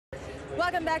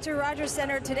Welcome back to Rogers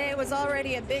Center. Today was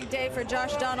already a big day for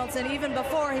Josh Donaldson, even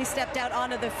before he stepped out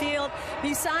onto the field.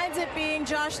 Besides it being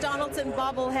Josh Donaldson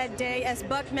bobblehead day, as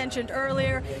Buck mentioned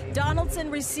earlier,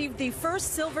 Donaldson received the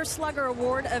first Silver Slugger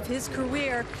award of his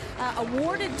career,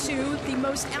 awarded to the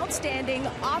most outstanding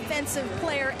offensive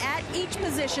player at each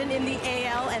position in the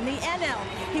AL and the NL.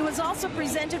 He was also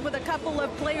presented with a couple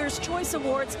of Players' Choice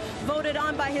Awards voted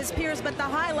on by his peers, but the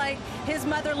highlight, his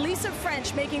mother Lisa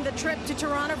French making the trip to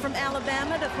Toronto from Alabama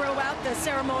to throw out the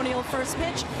ceremonial first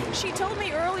pitch. She told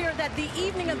me earlier that the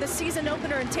evening of the season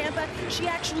opener in Tampa, she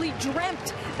actually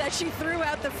dreamt that she threw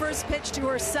out the first pitch to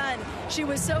her son. She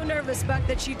was so nervous, Buck,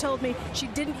 that she told me she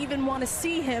didn't even want to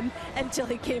see him until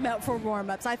he came out for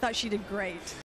warm-ups. I thought she did great.